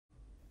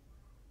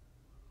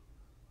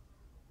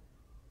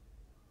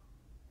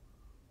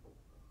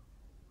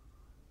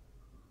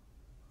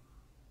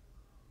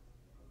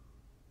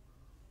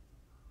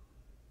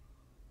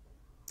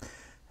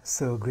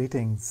So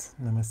greetings,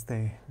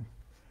 namaste.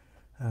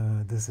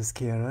 This is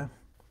Kiara.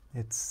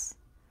 It's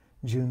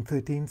June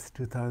 13th,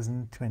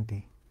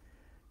 2020.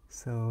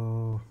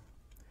 So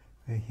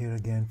we're here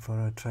again for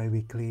our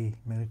tri-weekly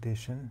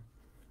meditation.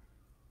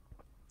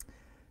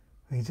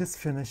 We just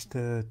finished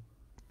a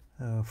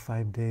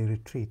 5-day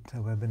retreat, a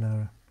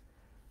webinar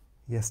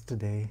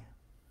yesterday,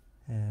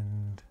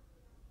 and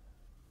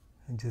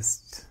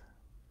just,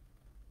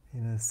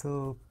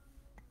 so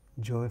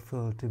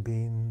joyful to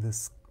be in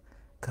this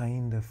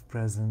kind of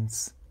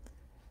presence,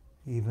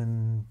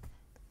 even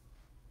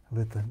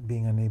with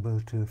being unable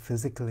to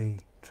physically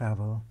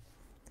travel.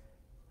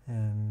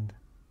 And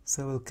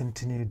so we'll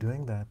continue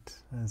doing that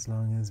as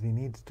long as we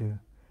need to.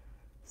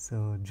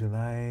 So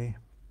July,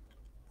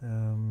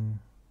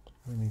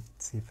 let me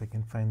see if I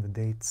can find the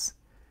dates.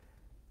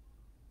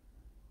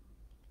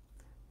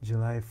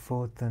 July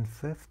 4th and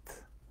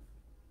 5th,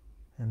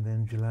 and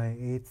then July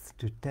 8th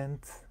to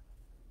 10th,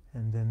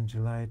 and then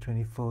July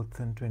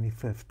 24th and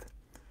 25th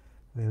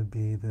will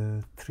be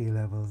the 3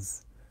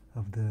 levels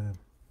of the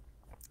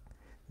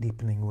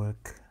deepening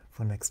work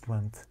for next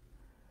month.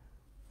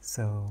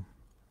 So,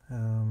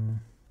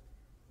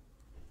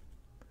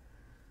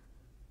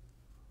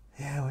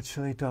 what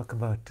shall we talk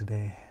about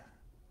today?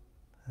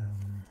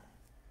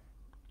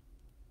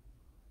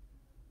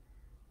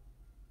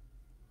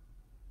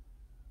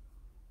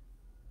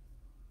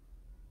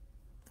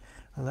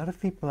 A lot of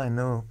people I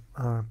know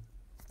are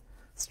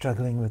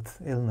struggling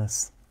with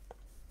illness.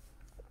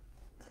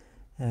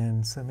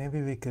 And so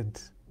maybe we could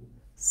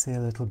say a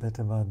little bit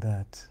about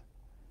that.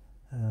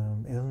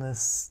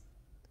 Illness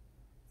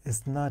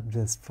is not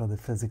just for the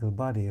physical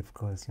body, of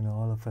course.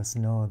 All of us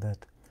know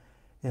that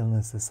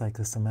illness is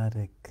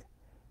psychosomatic.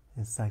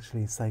 It's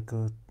actually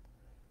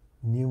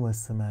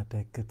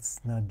psycho-pneumosomatic. It's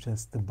not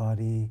just the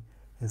body,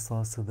 it's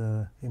also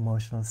the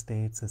emotional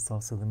states, it's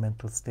also the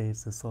mental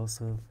states, it's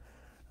also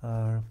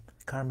our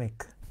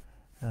karmic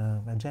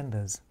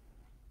agendas.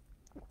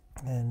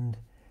 And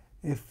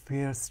if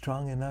we are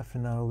strong enough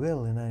in our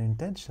will, in our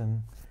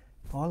intention,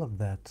 all of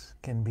that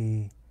can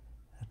be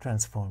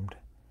transformed.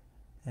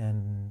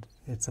 And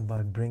it's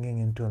about bringing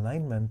into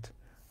alignment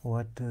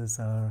what is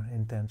our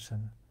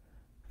intention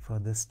for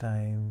this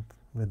time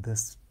with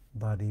this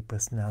body,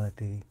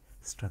 personality,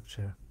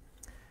 structure.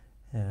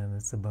 And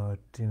it's about,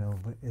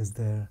 is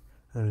there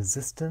a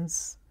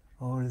resistance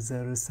or is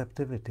there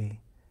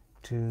receptivity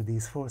to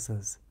these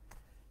forces?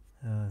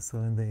 So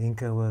in the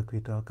Inca work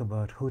we talk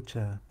about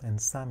Hucha and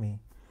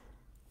Sami.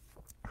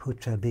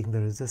 Hucha being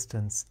the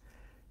resistance,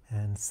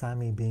 and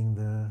Sami being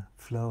the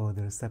flow,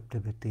 the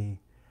receptivity,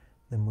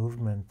 the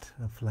movement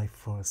of life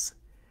force.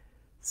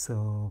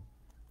 So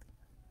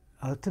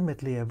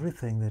ultimately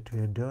everything that we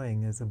are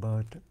doing is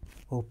about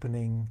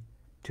opening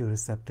to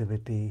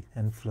receptivity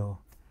and flow.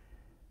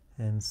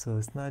 And so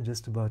it's not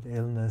just about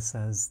illness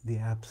as the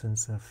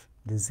absence of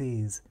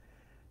disease,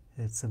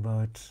 it's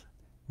about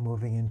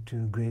moving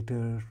into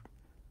greater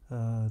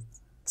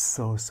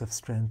source of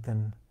strength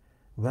and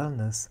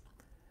wellness,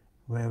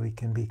 where we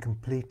can be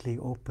completely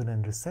open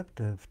and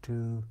receptive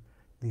to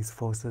these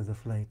forces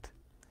of light.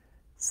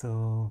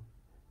 So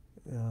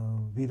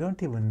we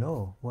don't even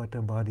know what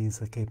our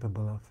bodies are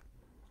capable of,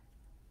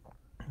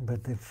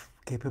 but they're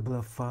capable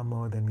of far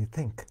more than we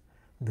think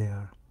they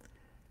are.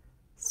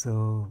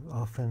 So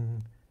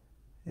often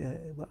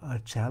our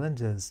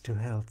challenges to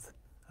health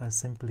are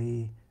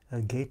simply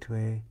a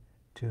gateway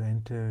to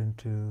enter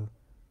into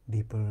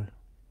deeper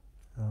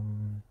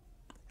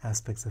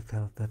aspects of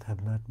health that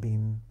have not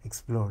been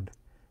explored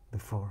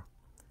before.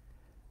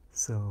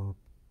 So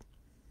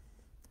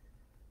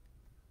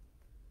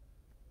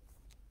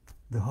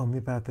the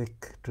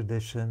homeopathic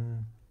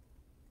tradition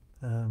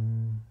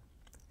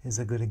is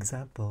a good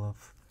example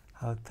of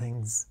how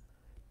things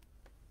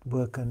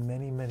work on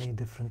many, many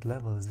different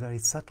levels, very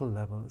subtle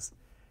levels,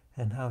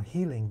 and how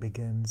healing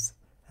begins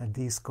at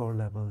these core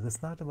levels.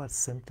 It's not about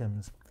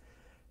symptoms.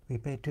 We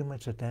pay too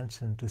much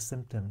attention to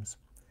symptoms,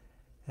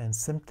 and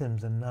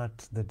symptoms are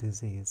not the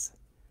disease.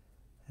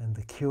 And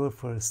the cure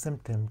for a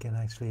symptom can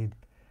actually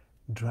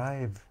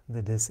drive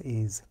the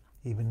disease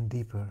even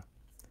deeper.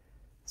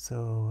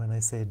 So when I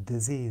say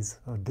disease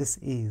or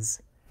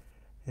dis-ease,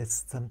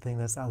 it's something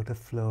that's out of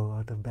flow,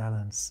 out of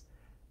balance.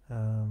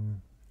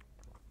 And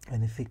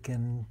if we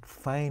can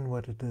find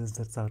what it is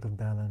that's out of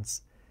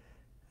balance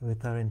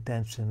with our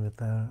intention,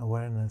 with our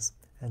awareness,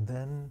 and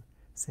then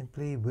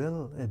simply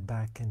will it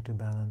back into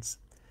balance,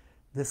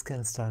 this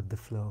can start the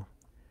flow.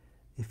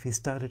 If you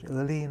start it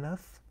early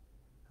enough,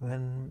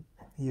 when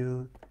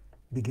you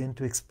begin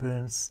to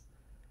experience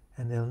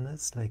an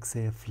illness, like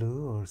say a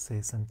flu or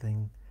say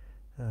something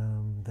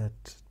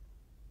that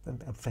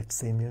affects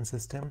the immune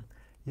system,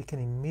 you can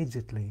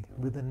immediately,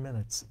 within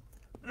minutes,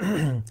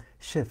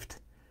 shift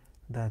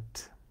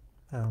that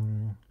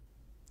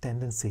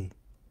tendency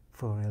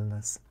for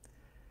illness.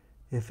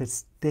 If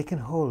it's taken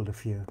hold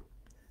of you,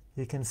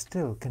 you can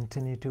still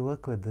continue to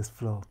work with this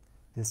flow.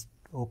 Just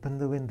open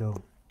the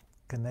window,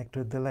 connect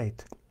with the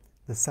light,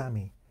 the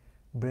Sami,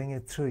 bring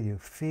it through you,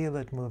 feel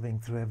it moving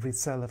through every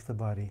cell of the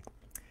body.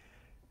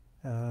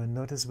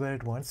 notice where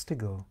it wants to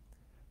go,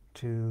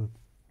 to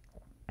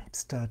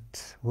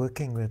start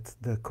working with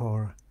the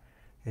core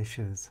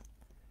issues,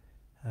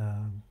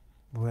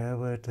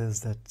 wherever it is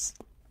that's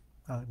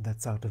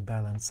out of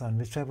balance, on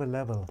whichever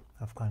level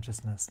of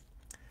consciousness.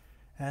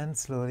 And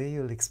slowly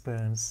you'll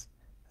experience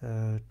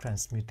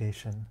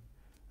transmutation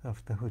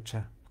of the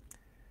hucha.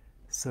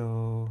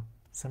 So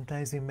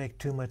sometimes we make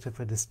too much of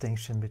a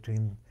distinction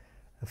between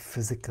a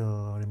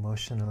physical or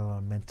emotional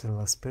or mental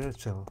or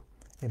spiritual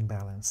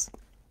imbalance.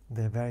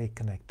 They're very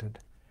connected.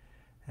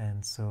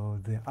 And so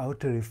the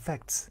outer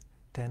effects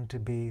tend to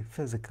be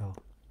physical.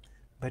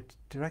 But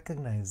to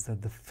recognize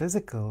that the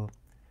physical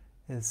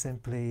is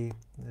simply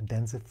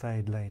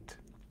densified light.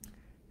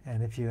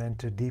 And if you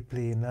enter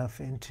deeply enough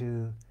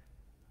into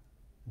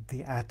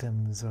the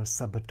atoms or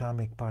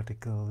subatomic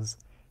particles,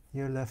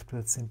 you're left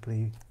with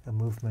simply a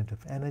movement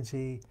of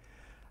energy.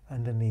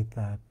 Underneath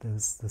that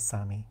is the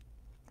Sami.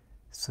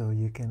 So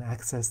you can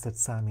access that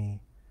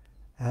Sami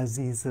as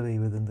easily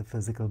within the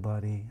physical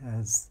body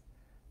as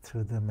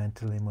through the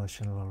mental,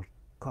 emotional, or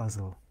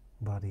causal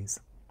bodies.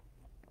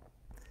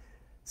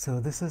 So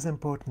this is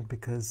important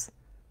because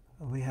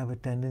we have a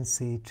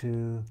tendency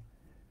to,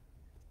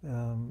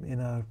 in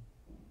our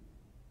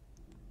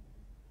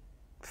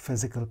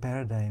physical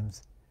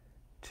paradigms,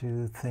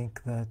 to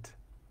think that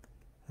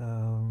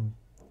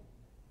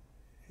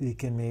we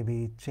can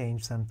maybe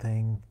change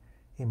something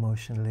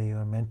emotionally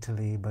or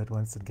mentally, but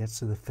once it gets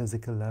to the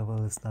physical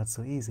level, it's not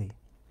so easy.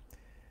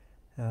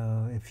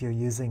 If you're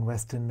using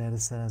Western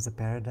medicine as a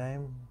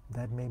paradigm,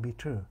 that may be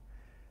true.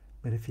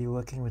 But if you're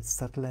working with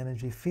subtle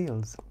energy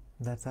fields,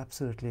 that's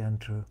absolutely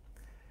untrue,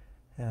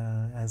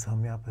 as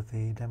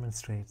homeopathy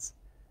demonstrates,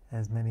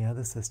 as many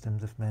other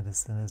systems of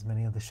medicine, as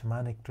many of the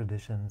shamanic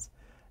traditions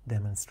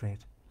demonstrate.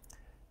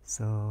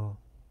 So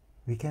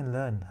we can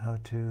learn how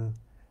to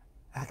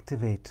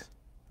activate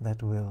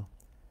that will,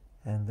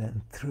 and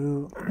then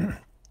through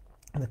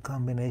the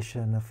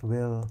combination of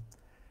will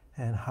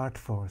and heart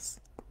force,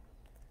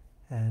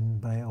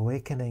 and by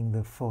awakening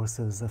the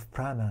forces of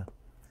prana,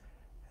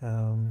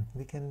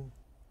 we can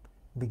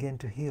begin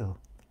to heal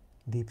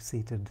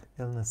deep-seated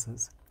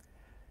illnesses.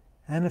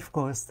 And of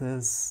course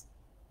there's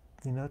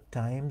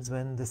times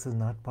when this is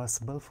not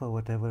possible for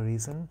whatever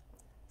reason.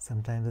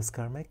 Sometimes it's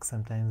karmic,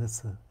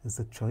 sometimes it's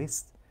a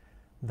choice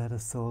that a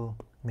soul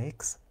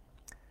makes,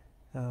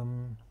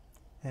 and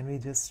we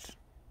just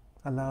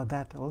allow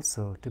that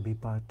also to be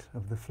part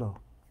of the flow.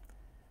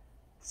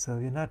 So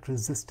you're not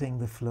resisting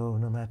the flow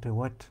no matter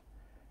what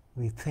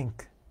we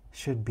think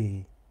should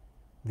be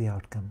the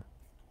outcome.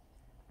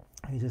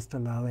 You're just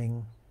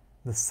allowing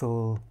the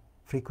soul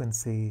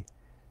frequency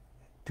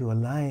to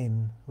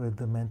align with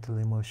the mental,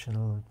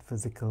 emotional,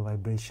 physical,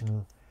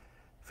 vibrational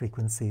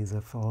frequencies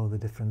of all the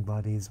different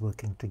bodies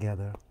working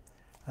together,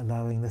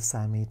 allowing the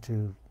Sami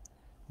to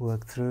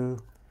work through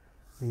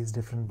these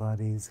different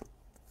bodies,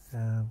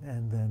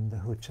 and then the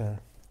hucha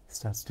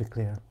starts to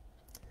clear.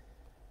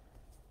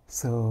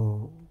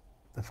 So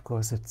of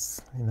course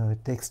it's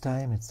it takes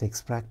time, it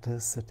takes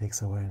practice, it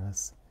takes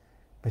awareness,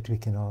 but we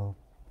can all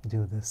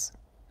do this.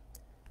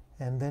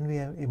 And then we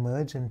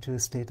emerge into a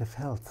state of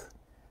health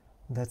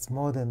that's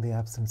more than the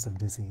absence of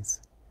disease.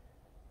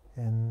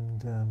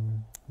 And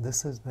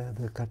this is where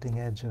the cutting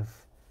edge of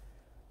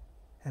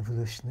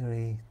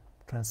evolutionary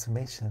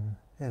transformation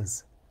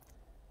is.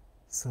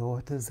 So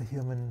what is the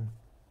human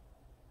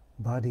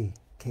body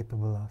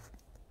capable of?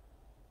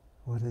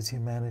 What is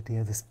humanity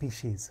as a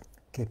species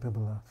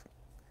capable of?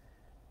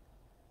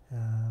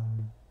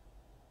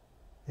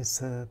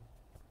 It's a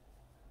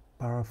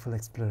powerful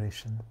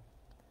exploration.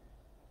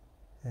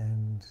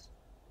 And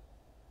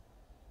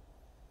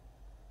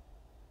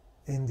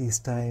in these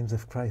times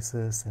of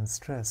crisis and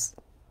stress,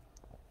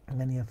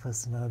 many of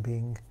us are now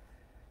being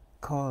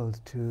called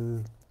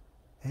to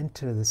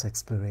enter this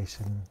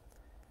exploration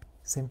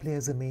simply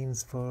as a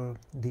means for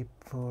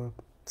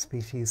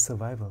species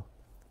survival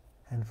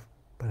and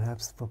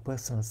perhaps for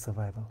personal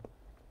survival.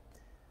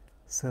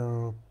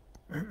 So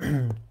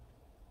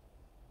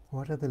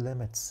what are the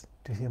limits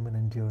to human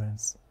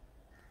endurance?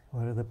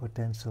 What are the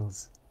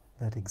potentials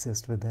that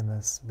exist within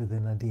us,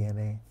 within our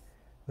DNA,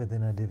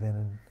 within our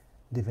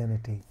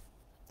divinity?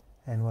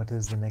 And what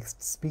is the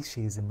next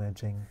species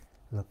emerging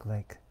look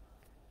like?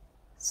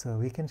 So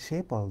we can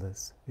shape all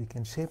this. We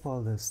can shape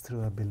all this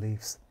through our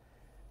beliefs.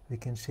 We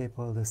can shape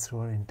all this through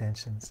our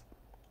intentions.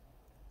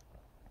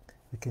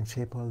 We can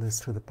shape all this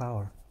through the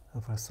power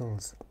of our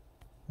souls,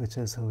 which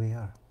is who we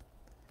are.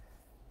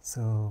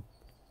 So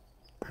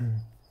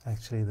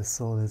actually the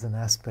soul is an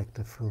aspect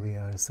of who we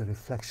are. It's a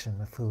reflection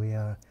of who we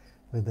are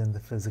within the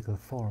physical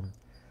form.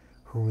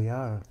 Who we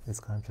are is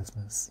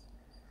consciousness.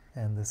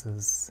 And this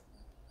is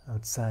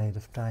outside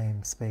of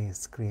time,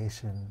 space,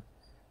 creation,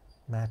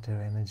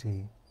 matter,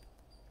 energy.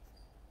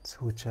 It's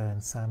hucha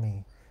and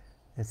Sami.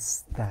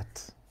 It's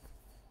that.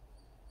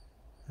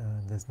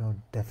 There's no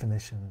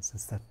definitions.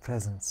 It's that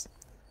presence.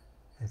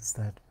 It's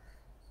that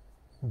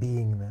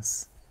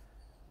beingness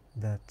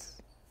that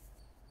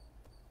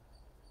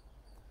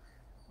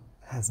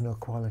has no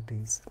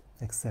qualities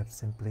except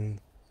simply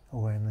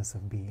awareness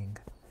of being.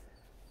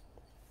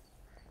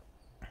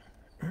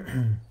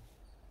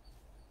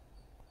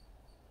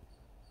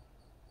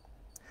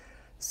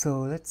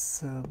 So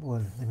let's,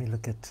 let me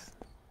look at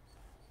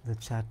the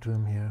chat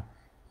room here.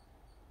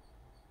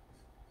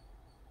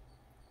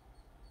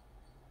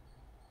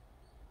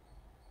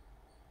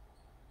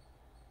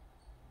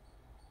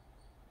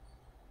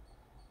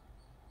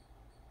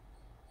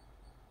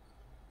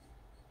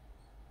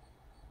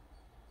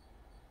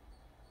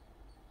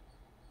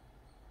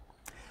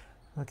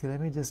 Okay,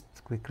 let me just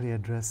quickly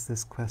address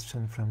this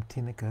question from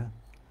Tinika.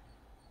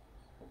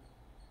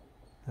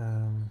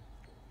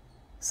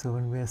 So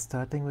when we are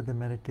starting with the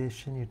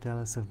meditation, you tell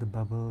us of the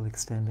bubble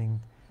extending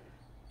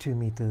 2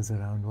 meters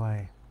around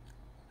Y.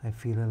 I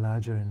feel a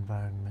larger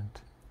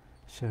environment.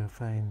 Sure,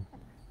 fine.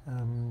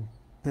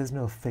 There's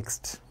no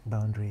fixed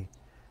boundary.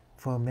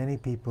 For many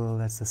people,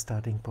 that's the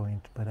starting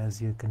point, but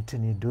as you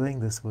continue doing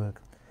this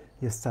work,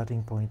 your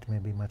starting point may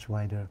be much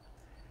wider.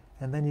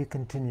 And then you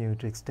continue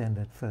to extend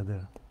it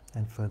further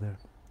and further.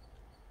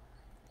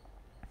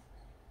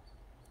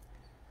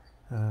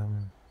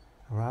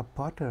 Rob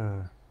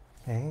Potter,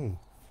 hey,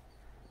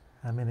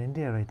 I'm in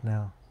India right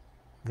now.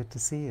 Good to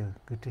see you,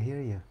 good to hear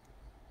you.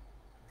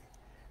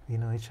 We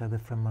know each other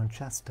from Mount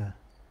Shasta.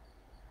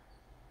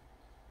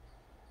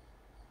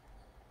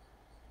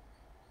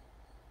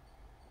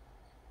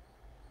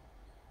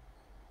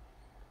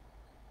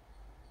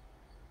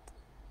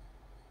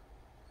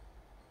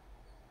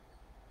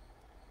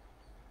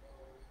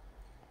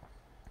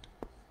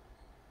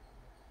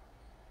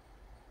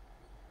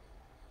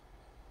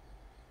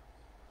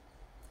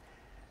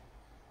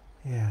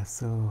 Yeah,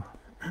 so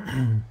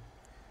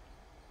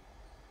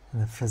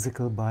the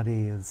physical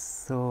body is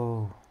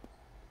so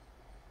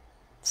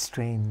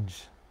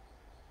strange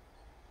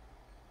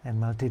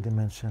and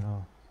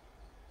multidimensional.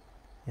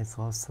 It's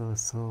also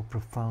so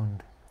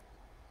profound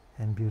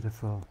and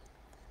beautiful.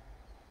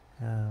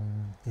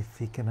 If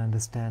we can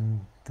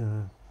understand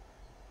the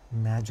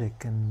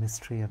magic and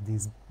mystery of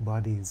these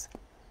bodies,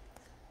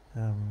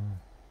 the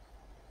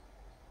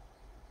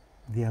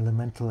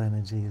elemental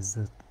energies,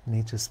 the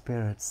nature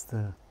spirits,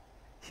 the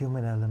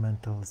human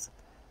elementals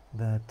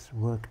that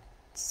work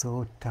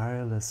so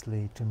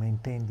tirelessly to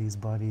maintain these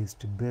bodies,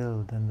 to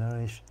build and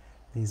nourish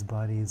these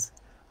bodies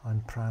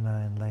on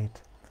prana and light.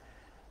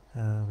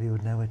 We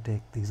would never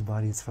take these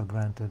bodies for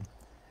granted.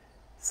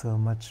 So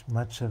much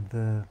of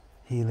the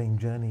healing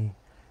journey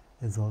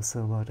is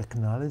also about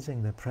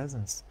acknowledging their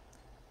presence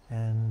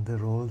and the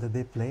role that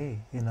they play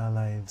in our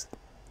lives,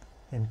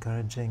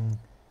 encouraging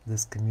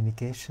this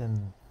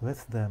communication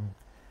with them.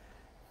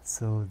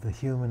 So the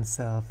human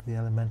self, the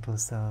elemental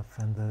self,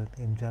 and the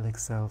angelic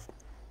self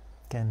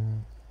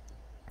can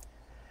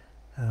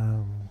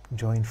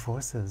join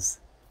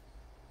forces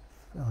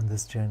on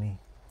this journey.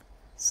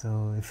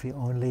 So if we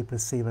only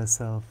perceive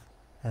ourselves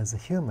as a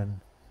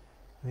human,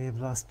 we have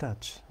lost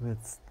touch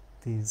with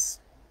these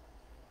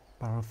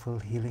powerful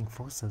healing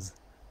forces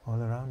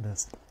all around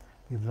us.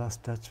 We've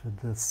lost touch with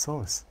the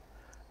source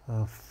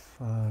of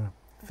our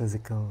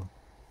physical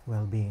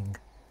well-being.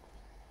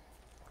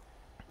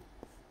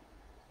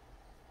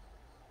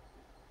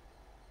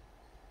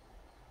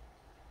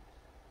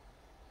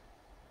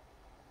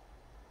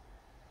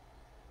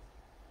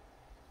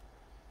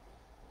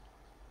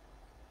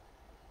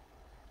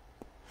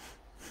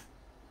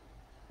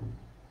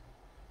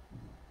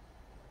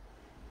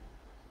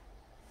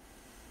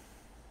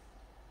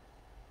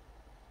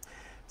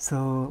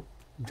 So,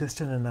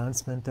 just an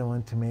announcement I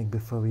want to make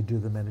before we do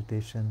the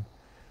meditation.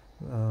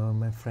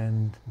 My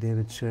friend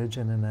David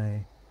Sherjan and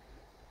I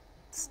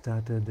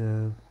started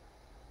a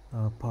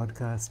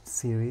podcast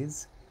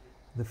series.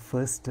 The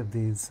first of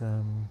these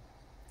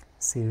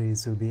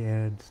series will be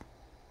aired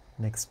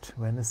next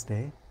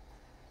Wednesday.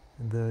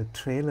 The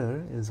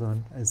trailer is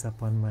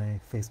up on my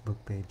Facebook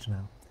page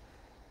now.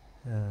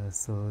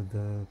 So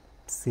the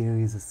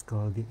series is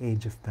called The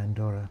Age of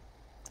Pandora,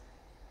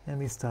 and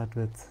we start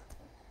with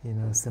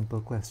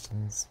simple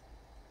questions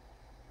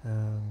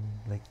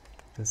like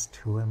just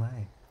who am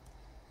I?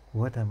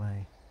 What am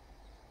I?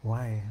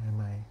 Why am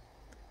I?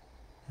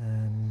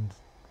 And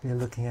we're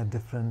looking at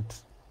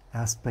different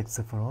aspects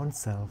of our own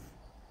self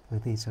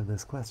with each of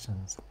those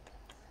questions.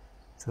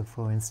 So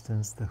for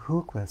instance, the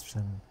who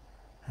question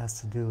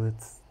has to do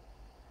with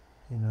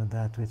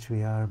that which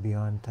we are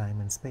beyond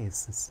time and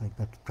space. It's like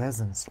that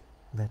presence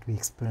that we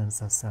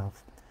experience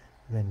ourselves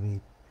when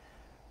we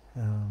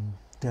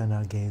turn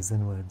our gaze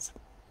inwards.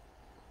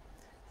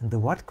 And the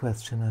what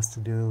question has to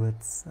do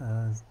with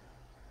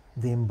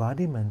the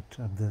embodiment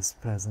of this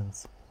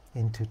presence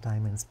into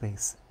time and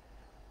space.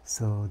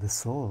 So the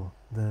soul,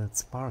 the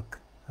spark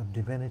of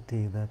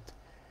divinity that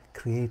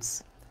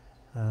creates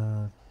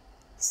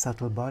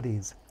subtle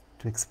bodies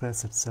to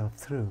express itself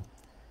through.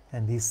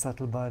 And these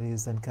subtle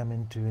bodies then come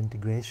into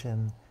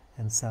integration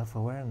and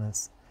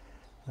self-awareness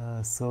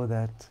so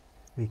that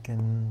we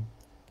can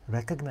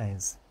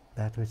recognize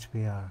that which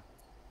we are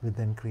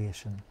within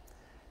creation.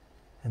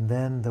 And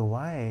then the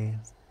why,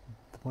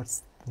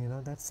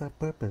 that's our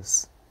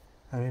purpose,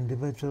 our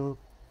individual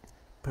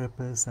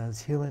purpose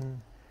as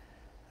human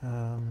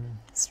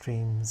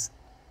streams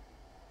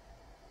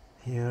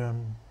here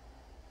on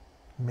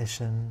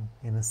mission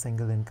in a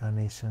single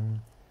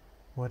incarnation.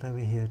 What are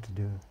we here to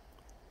do?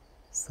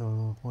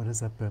 So what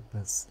is our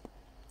purpose?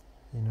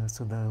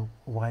 So the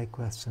why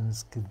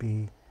questions could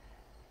be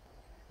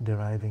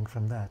deriving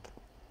from that.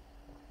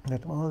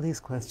 But all these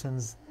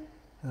questions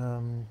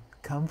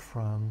come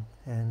from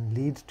and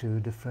lead to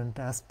different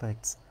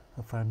aspects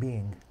of our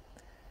being.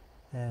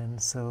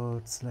 And so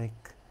it's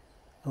like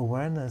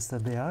awareness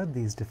that there are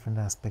these different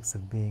aspects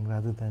of being,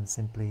 rather than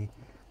simply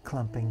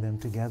clumping them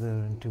together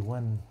into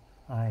one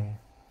I,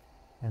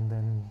 and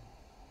then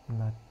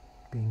not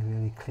being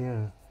really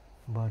clear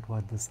about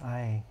what this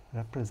I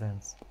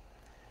represents.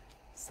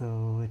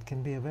 So it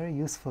can be a very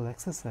useful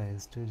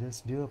exercise to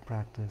just do a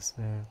practice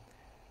where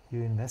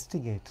you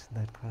investigate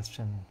that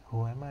question,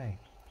 who am I?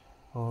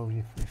 Or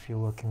if you're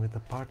working with a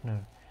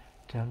partner,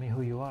 tell me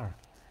who you are,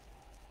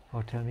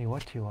 or tell me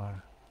what you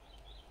are,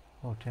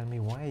 or tell me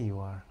why you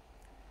are,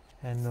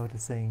 and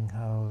noticing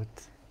how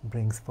it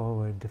brings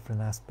forward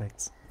different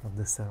aspects of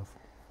the self.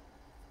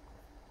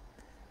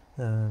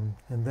 And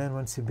then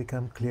once you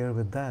become clear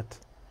with that,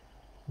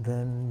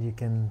 then you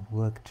can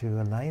work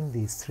to align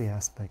these three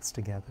aspects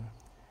together.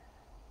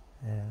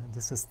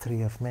 This is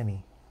three of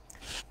many,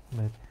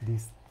 but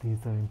these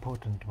are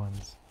important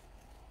ones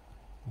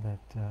that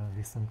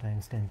we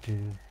sometimes tend to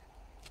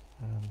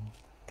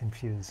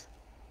confuse.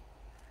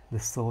 The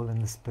soul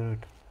and the spirit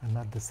are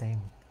not the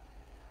same.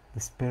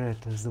 The spirit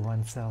is the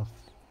one self,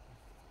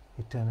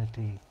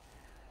 eternity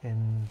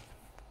in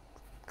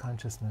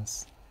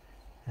consciousness.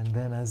 And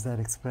then as that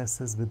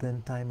expresses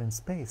within time and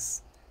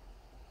space,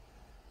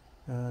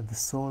 the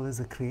soul is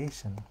a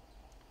creation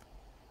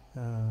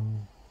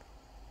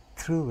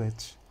through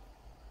which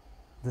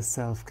the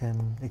self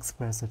can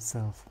express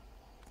itself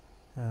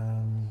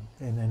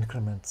in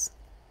increments.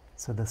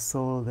 So the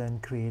soul then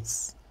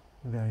creates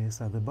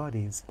various other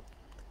bodies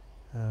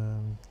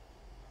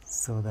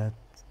so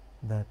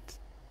that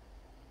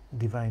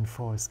divine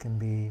force can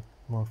be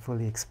more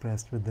fully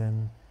expressed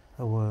within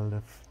a world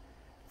of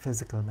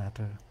physical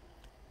matter,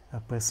 a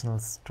personal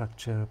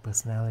structure,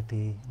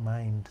 personality,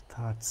 mind,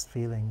 thoughts,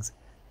 feelings,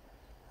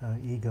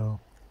 ego.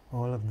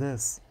 All of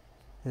this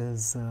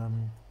is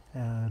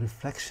a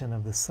reflection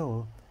of the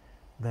soul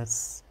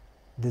that's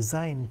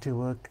designed to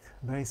work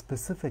very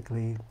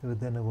specifically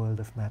within a world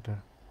of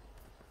matter.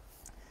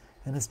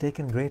 And it's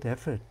taken great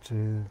effort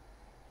to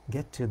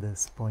get to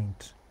this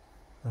point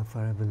of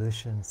our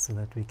evolution so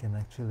that we can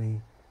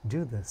actually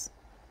do this.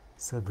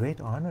 So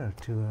great honor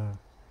to our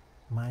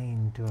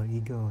mind, to our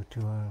ego,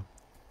 to our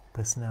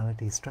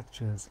personality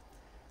structures,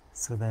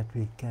 so that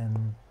we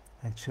can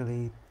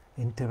actually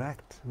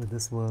interact with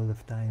this world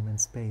of time and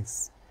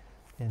space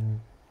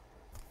in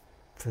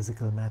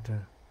physical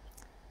matter.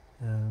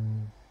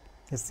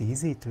 It's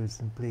easy to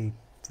simply,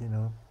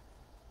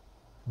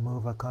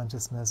 move our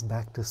consciousness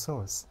back to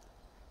source.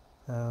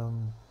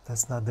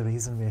 That's not the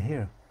reason we're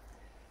here.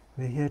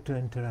 We're here to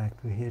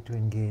interact, we're here to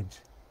engage,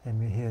 and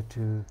we're here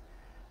to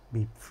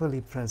be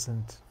fully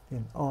present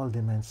in all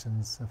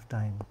dimensions of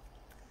time,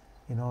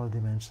 in all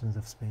dimensions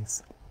of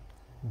space,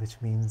 which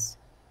means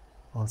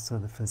also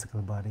the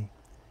physical body.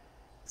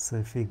 So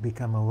if we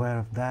become aware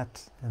of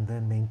that and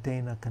then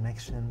maintain a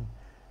connection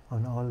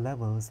on all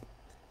levels,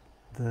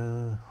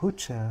 the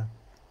hucha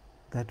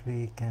that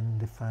we can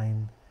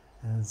define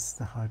as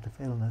the heart of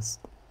illness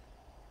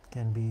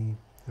can be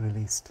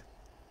released.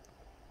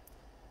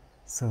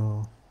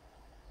 So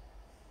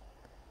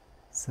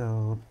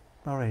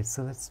alright,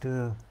 so let's do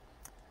a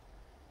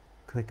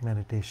quick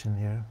meditation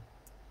here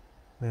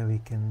where we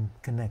can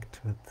connect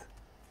with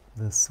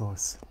the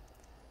source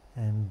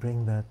and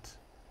bring that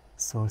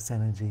source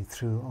energy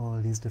through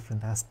all these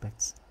different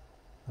aspects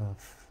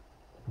of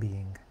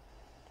being.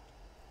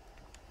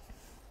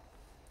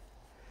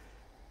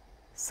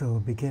 So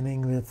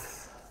beginning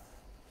with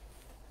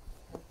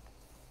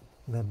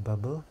that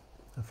bubble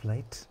of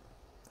light,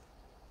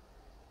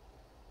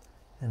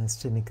 and as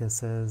Chinika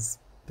says,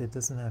 it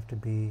doesn't have to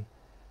be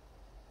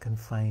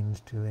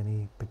confined to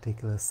any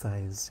particular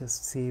size.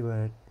 Just see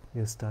where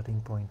your starting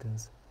point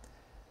is.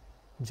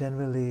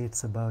 Generally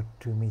it's about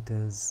 2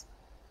 meters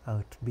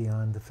out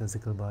beyond the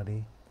physical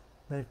body,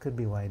 but it could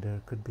be wider,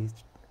 it could be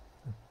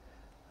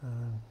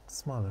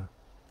smaller,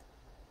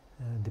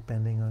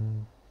 depending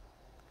on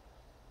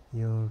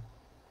your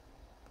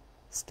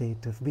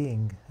state of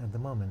being at the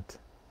moment.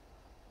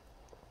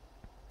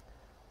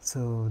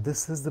 So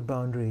this is the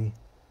boundary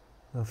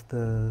of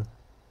the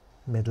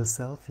middle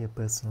self, your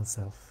personal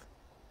self.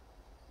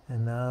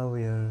 And now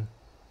we are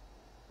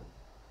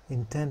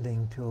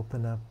intending to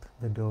open up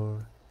the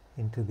door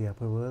into the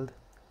upper world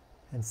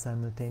and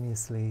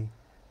simultaneously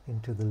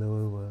into the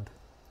lower world.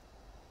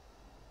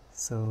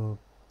 So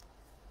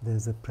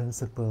there's a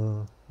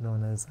principle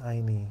known as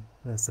Aini,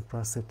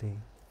 reciprocity,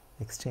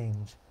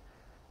 exchange,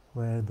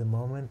 where the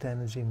moment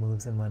energy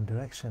moves in one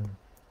direction,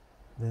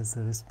 there's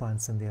a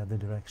response in the other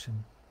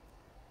direction.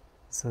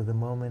 So the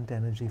moment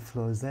energy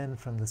flows in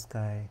from the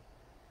sky,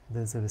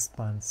 there's a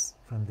response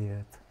from the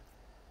earth.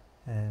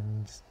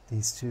 And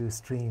these two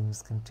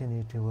streams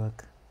continue to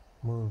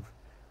move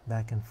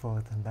back and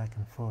forth and back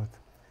and forth,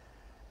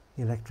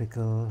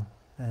 electrical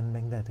and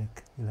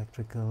magnetic,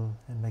 electrical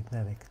and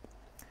magnetic.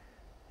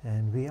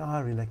 And we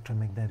are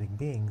electromagnetic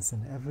beings,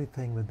 and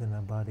everything within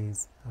our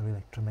bodies are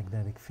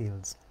electromagnetic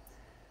fields.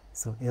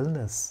 So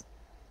illness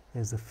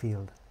is a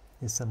field,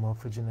 is a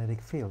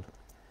morphogenetic field,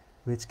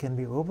 which can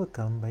be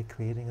overcome by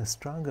creating a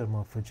stronger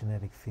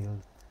morphogenetic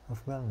field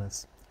of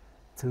wellness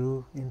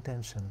through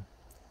intention,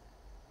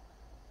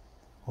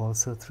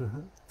 also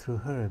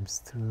through herbs,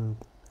 through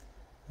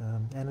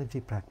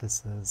energy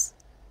practices.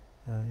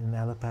 In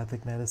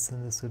allopathic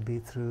medicine, this would be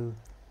through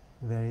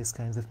various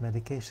kinds of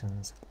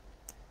medications.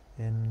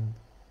 In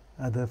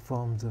other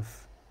forms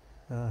of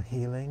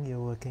healing,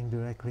 you're working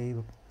directly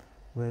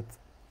with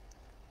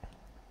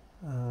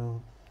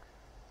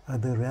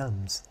other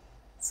realms,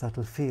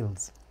 subtle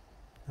fields,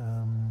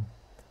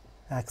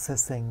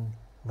 accessing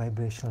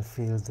vibrational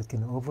fields that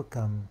can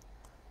overcome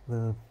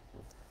the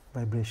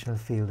vibrational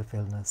field of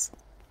illness.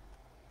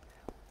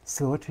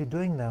 So what we're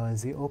doing now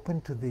is we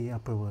open to the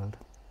upper world.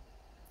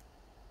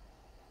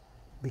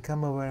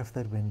 Become aware of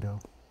that window.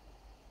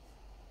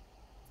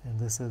 And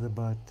this is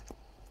about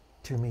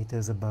 2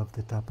 meters above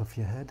the top of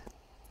your head.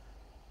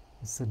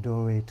 It's the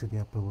doorway to the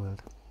upper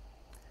world.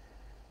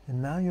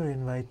 And now you're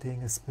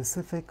inviting a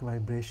specific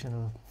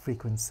vibrational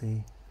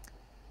frequency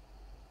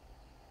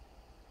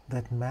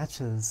that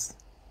matches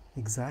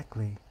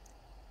exactly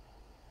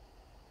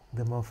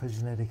the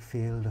morphogenetic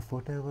field of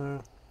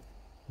whatever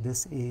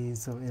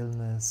disease or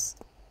illness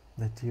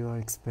that you are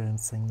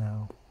experiencing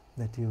now,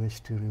 that you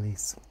wish to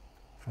release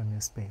from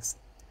your space.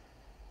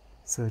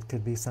 So it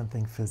could be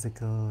something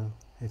physical,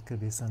 it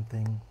could be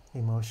something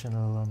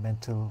emotional or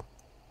mental,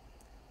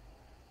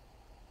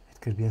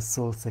 it could be a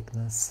soul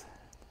sickness.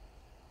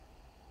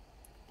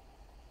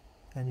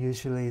 And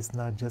usually it's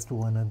not just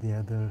one or the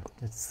other,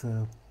 it's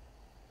a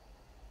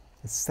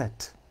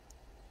set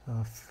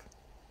of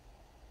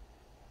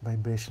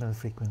vibrational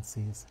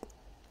frequencies.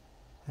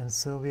 And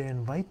so we are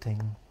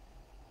inviting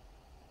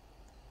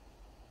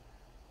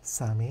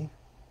Sami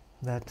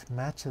that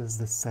matches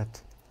the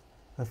set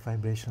of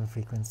vibrational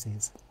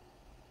frequencies.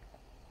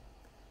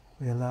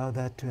 We allow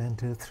that to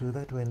enter through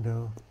that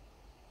window,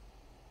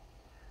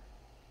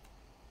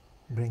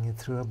 bring it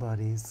through our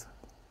bodies,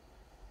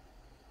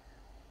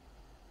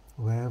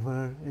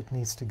 wherever it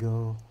needs to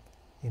go,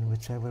 in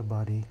whichever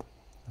body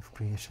of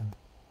creation.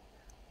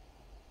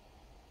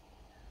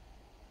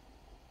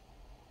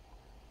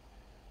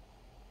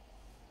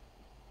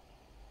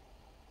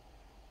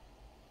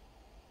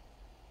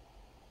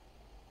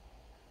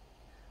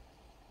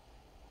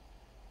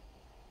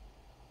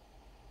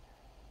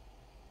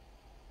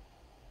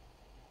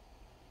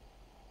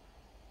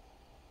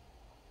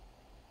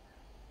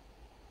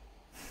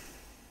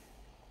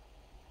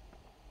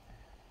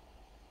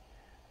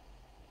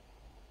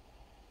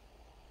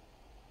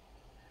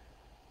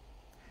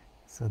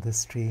 So the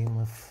stream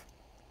of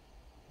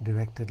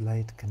directed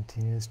light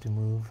continues to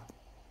move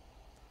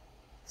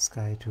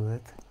sky to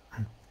earth,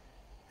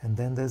 and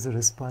then there's a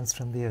response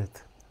from the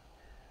earth.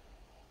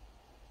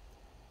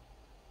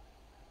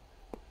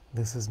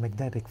 This is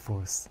magnetic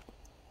force.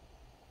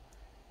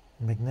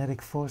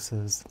 Magnetic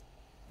forces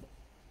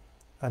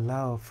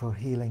allow for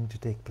healing to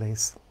take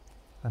place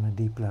on a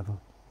deep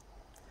level.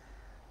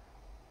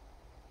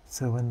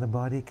 So when the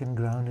body can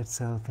ground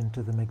itself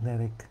into the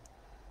magnetic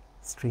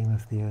stream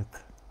of the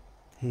earth,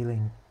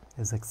 healing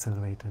is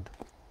accelerated.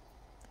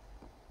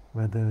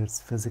 Whether it's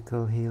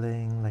physical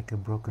healing, like a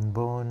broken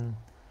bone,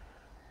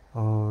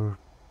 or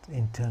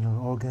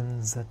internal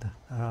organs that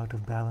are out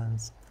of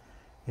balance.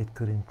 It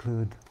could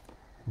include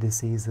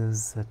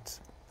diseases that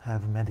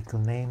have medical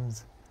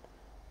names.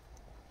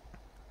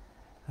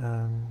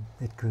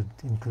 It could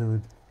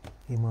include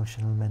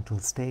emotional, mental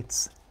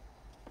states.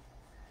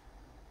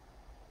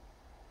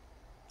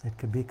 It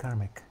could be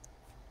karmic.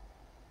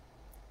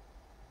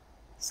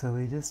 So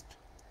we just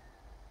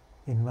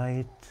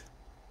invite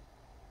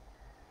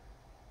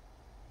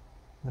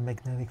the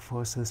magnetic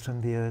forces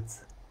from the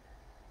earth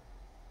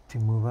to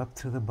move up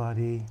through the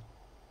body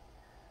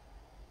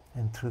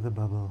and through the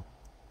bubble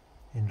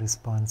in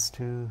response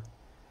to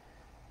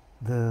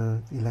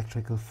the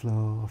electrical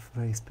flow of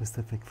very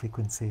specific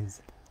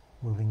frequencies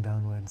moving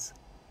downwards.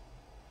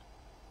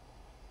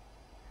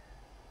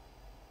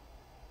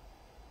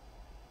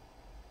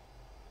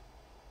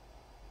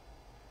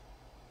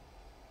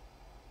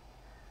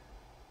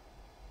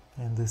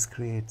 And this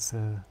creates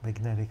a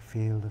magnetic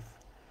field of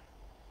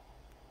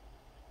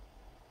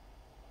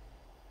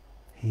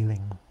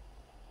healing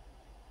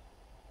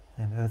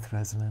and earth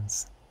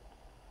resonance,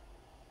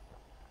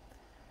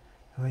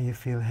 where you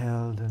feel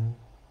held and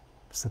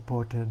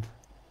supported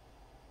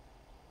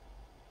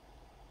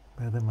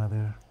by the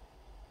Mother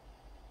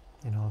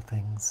in all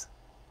things.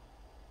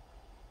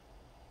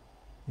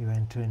 You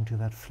enter into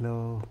that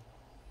flow,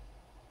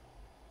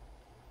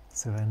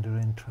 surrender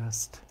and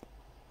trust,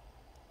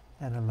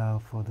 and allow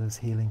for those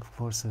healing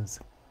forces,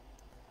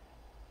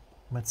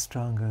 much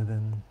stronger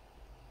than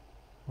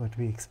what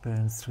we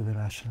experience through the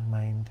rational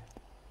mind,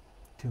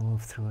 to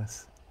move through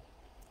us.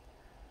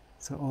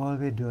 So all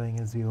we're doing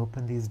as we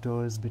open these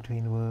doors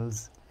between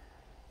worlds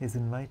is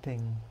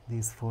inviting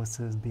these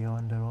forces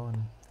beyond our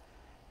own,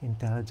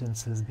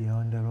 intelligences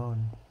beyond our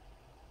own,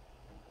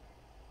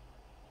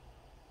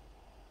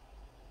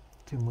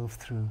 to move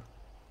through,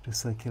 to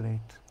circulate,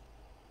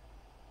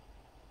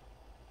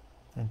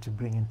 and to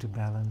bring into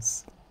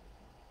balance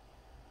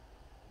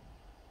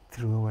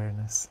through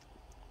awareness.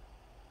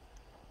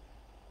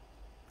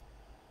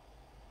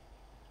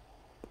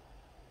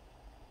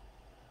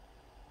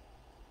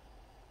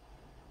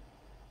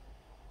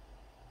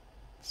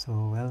 So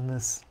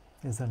wellness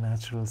is a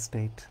natural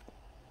state.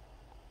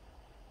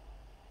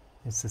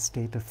 It's a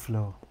state of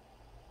flow.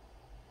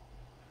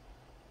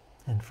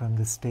 And from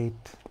this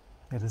state,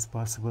 it is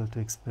possible to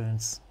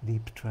experience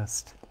deep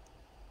trust,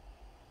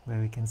 where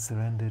we can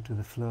surrender to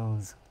the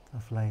flows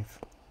of life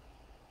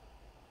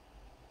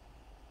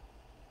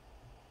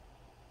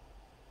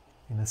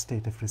in a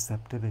state of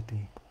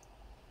receptivity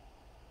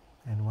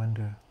and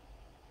wonder.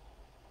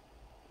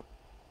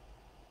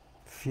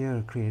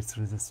 Fear creates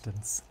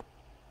resistance,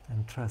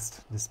 and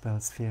trust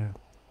dispels fear.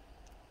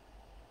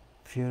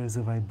 Fear is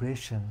a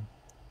vibration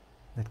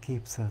that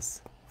keeps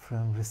us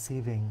from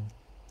receiving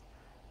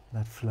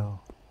that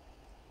flow.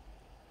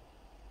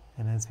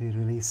 And as we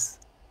release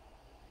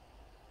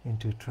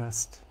into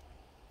trust,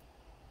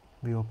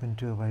 we open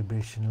to a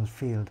vibrational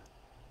field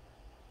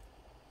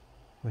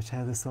which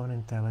has its own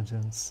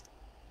intelligence,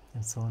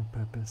 its own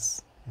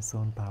purpose, its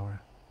own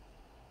power.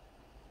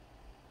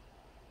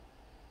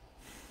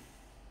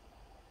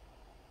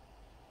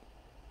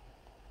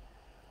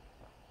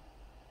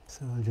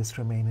 So we'll just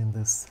remain in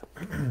this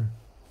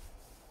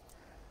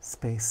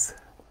space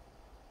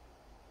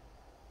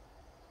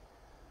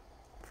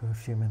for a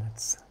few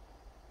minutes.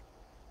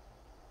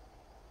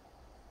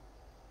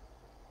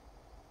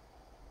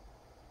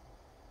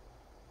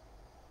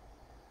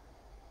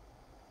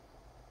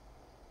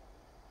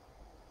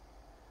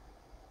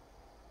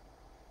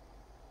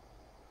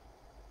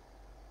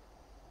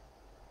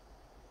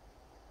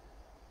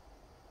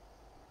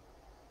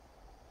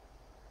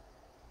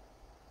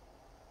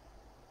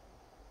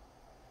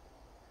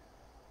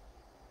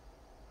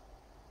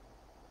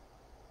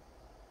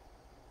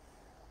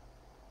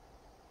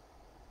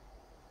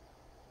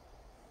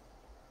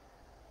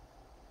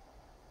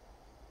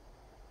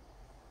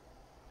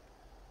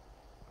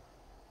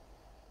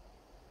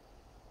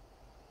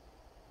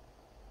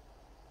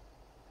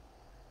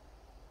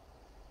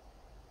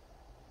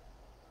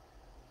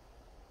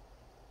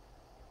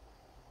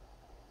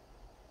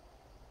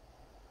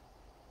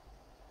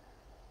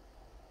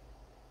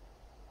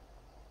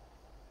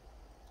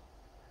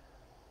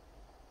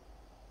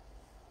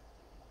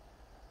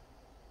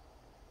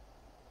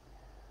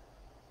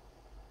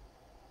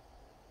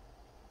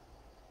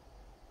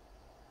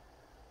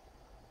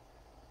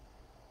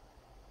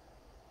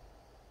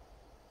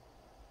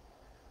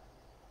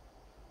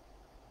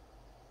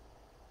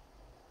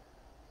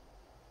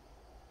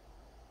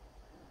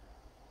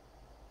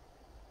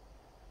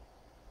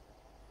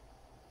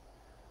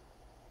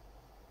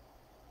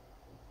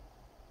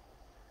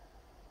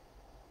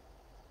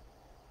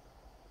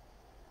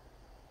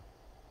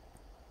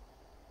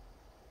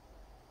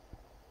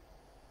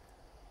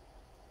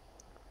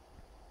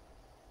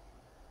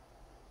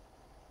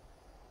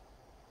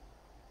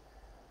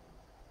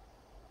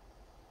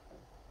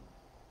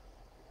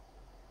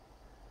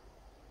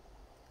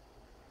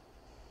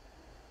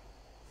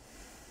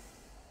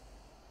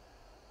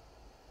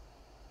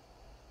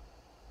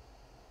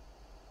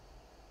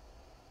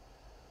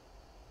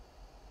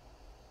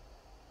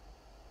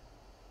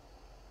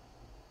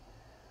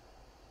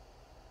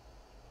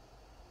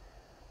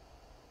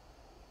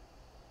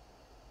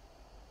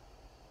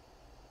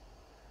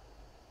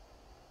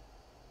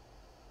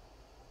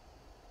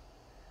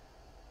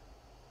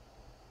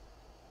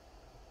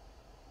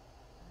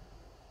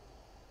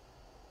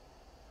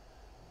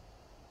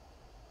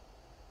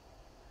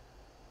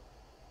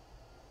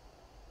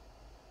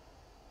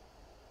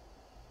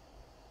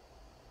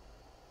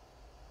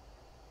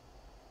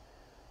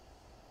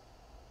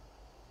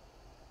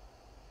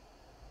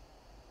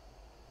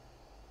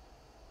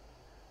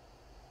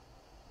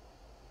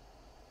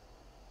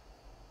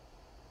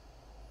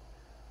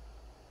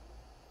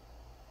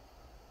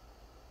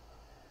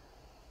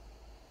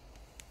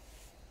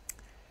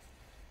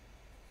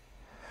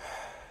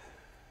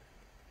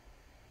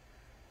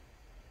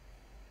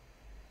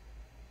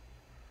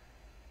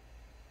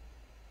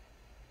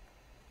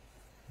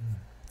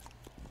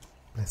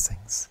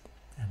 Blessings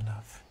and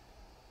love.